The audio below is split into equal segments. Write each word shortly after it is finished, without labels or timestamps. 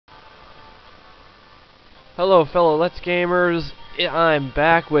Hello fellow Let's Gamers, I'm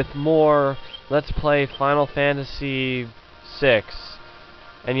back with more Let's Play Final Fantasy VI.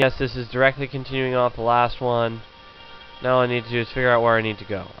 And yes, this is directly continuing off the last one. Now all I need to do is figure out where I need to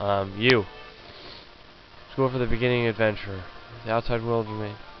go. Let's go for the beginning adventure. The outside world you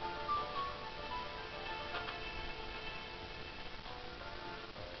made.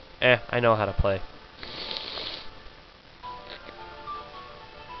 I know how to play.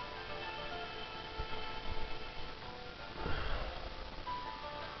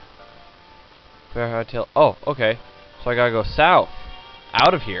 Oh, okay. So I gotta go south.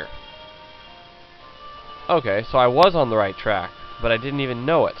 Out of here. Okay, so I was on the right track, but I didn't even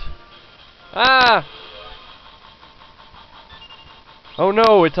know it. Ah! Oh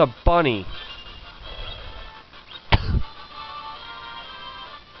no, it's a bunny.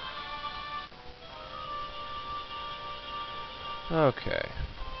 Okay.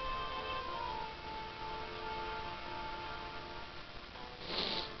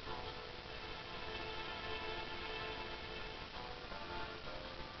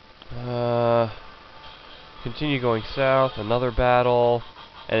 Continue going south, another battle,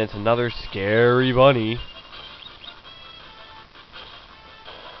 and it's another scary bunny.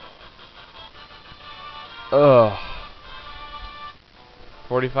 Ugh.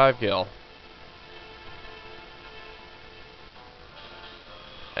 45 kill.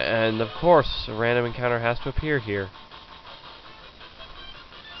 And of course, a random encounter has to appear here.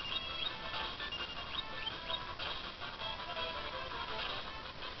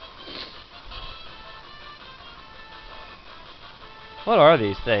 What are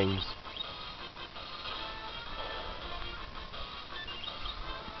these things?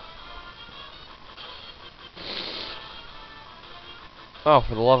 Oh,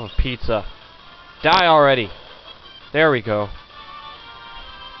 for the love of pizza. Die already! There we go.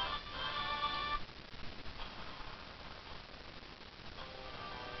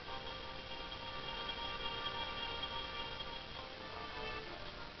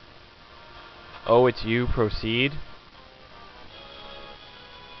 Oh, it's you. Proceed.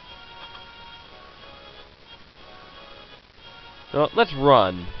 No, let's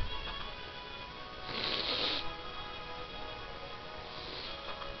run.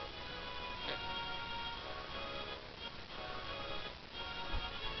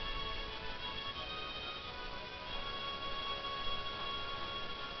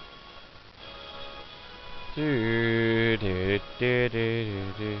 Do do do do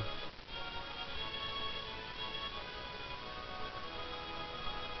do do.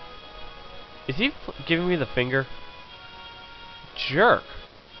 Is he giving me the finger? Jerk.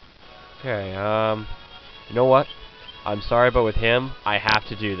 Okay, you know what? I'm sorry, but with him, I have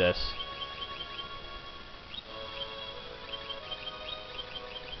to do this.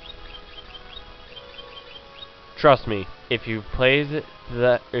 Trust me, if you played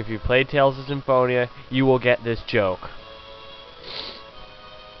Tales of Symphonia, you will get this joke.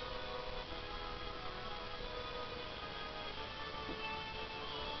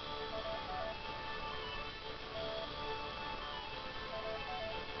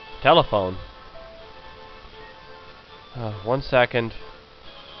 Telephone. 1 second.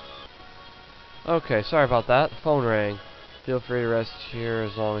 Okay, sorry about that. The phone rang. Feel free to rest here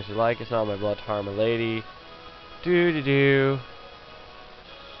as long as you like. It's not my blood to harm a lady. Do.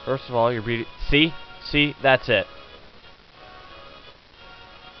 First of all, you're beauty. See, that's it.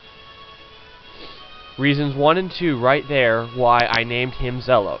 Reasons 1 and 2 right there why I named him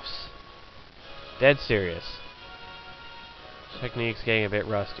Zelos. Dead serious. Technique's getting a bit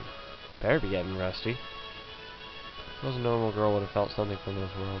rusty. Better be getting rusty. Most normal girl would have felt something from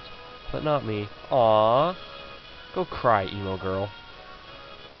those worlds. But not me. Aww. Go cry, emo girl.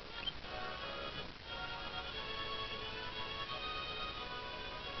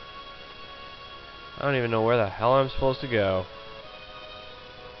 I don't even know where the hell I'm supposed to go.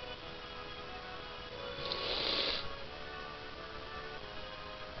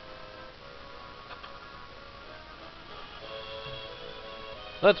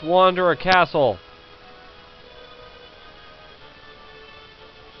 Let's wander a castle.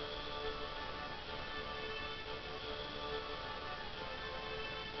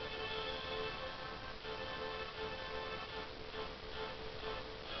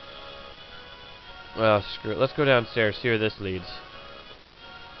 Well, screw it. Let's go downstairs, see where this leads.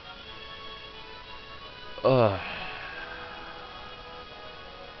 Ugh.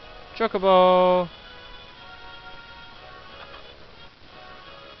 Chocobo!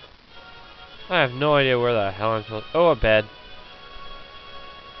 I have no idea where the hell I'm supposed to... Oh, a bed.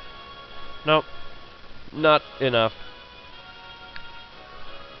 Nope. Not enough.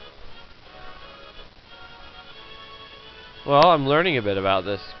 Well, I'm learning a bit about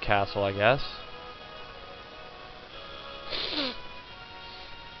this castle, I guess.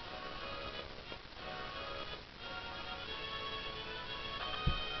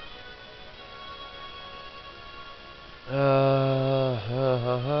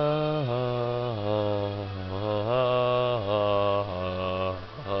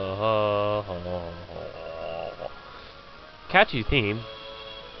 Catchy theme.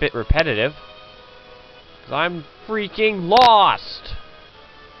 Bit repetitive. 'Cause I'm freaking lost!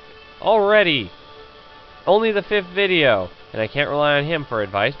 Already! Only the 5th video. And I can't rely on him for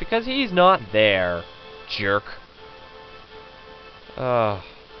advice because he's not there. Jerk.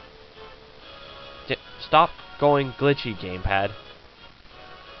 Stop going glitchy, gamepad.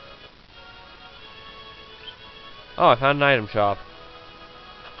 Oh, I found an item shop.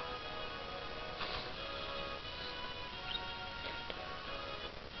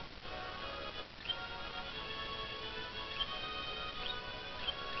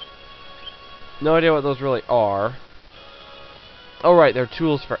 No idea what those really are. Oh right, they're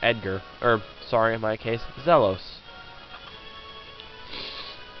tools for Edgar. Or, sorry, in my case, Zelos.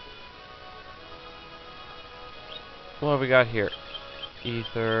 What have we got here?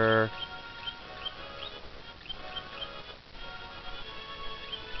 Ether.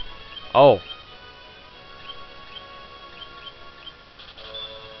 Oh.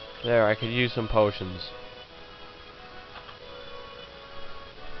 There, I could use some potions.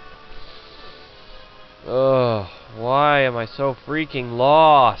 Ugh, why am I so freaking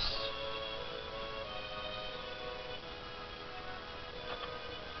lost?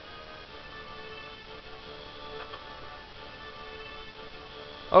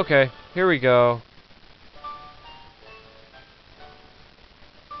 Okay, here we go.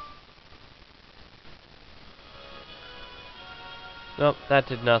 Nope, that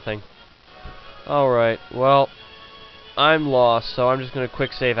did nothing. Alright, well, I'm lost, so I'm just gonna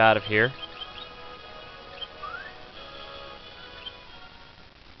quick save out of here.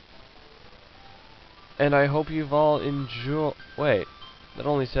 And I hope you've all enjoyed... Wait, that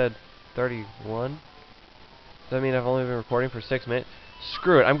only said 31? Does that mean I've only been recording for 6 minutes?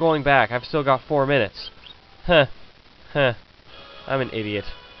 Screw it, I'm going back. I've still got 4 minutes. Huh. Huh. I'm an idiot.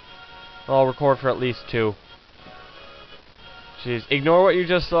 I'll record for at least 2. Jeez, ignore what you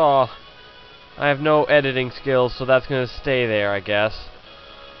just saw. I have no editing skills, so that's gonna stay there, I guess.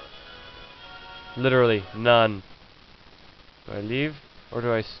 Literally, none. Do I leave? Or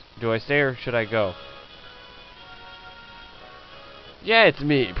do I stay, or should I go? Yeah, it's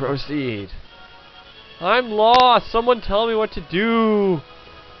me. Proceed. I'm lost. Someone tell me what to do.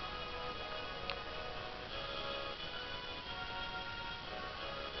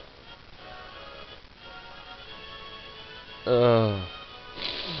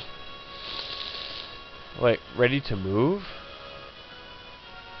 Wait, ready to move?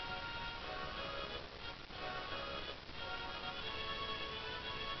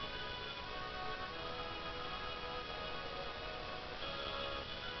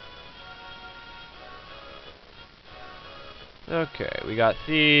 Okay, we got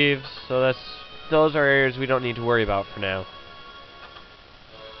thieves, so those are areas we don't need to worry about for now.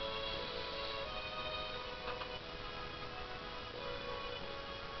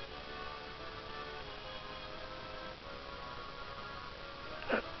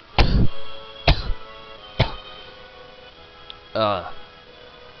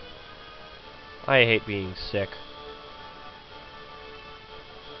 I hate being sick.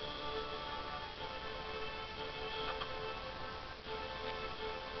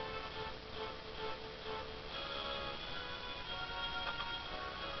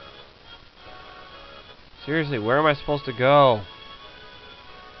 Seriously, where am I supposed to go?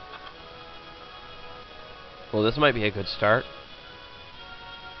 Well, this might be a good start.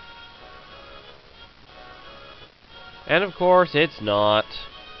 And of course, it's not.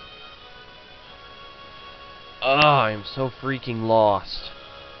 Ugh, I'm so freaking lost.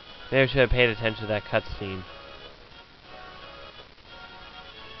 Maybe I should have paid attention to that cutscene.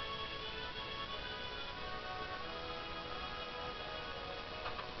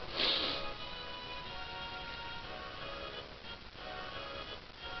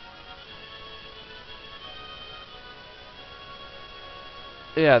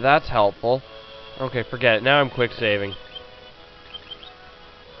 Yeah, that's helpful. Okay, forget it. Now I'm quick saving.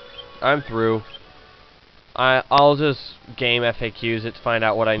 I'm through. I'll just game FAQs it to find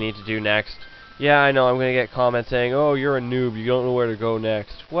out what I need to do next. Yeah, I know, I'm gonna get comments saying, oh, you're a noob, you don't know where to go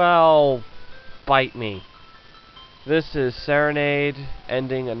next. Well, bite me. This is Serenade,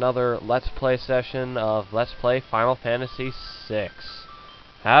 ending another Let's Play session of Let's Play Final Fantasy VI.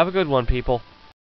 Have a good one, people.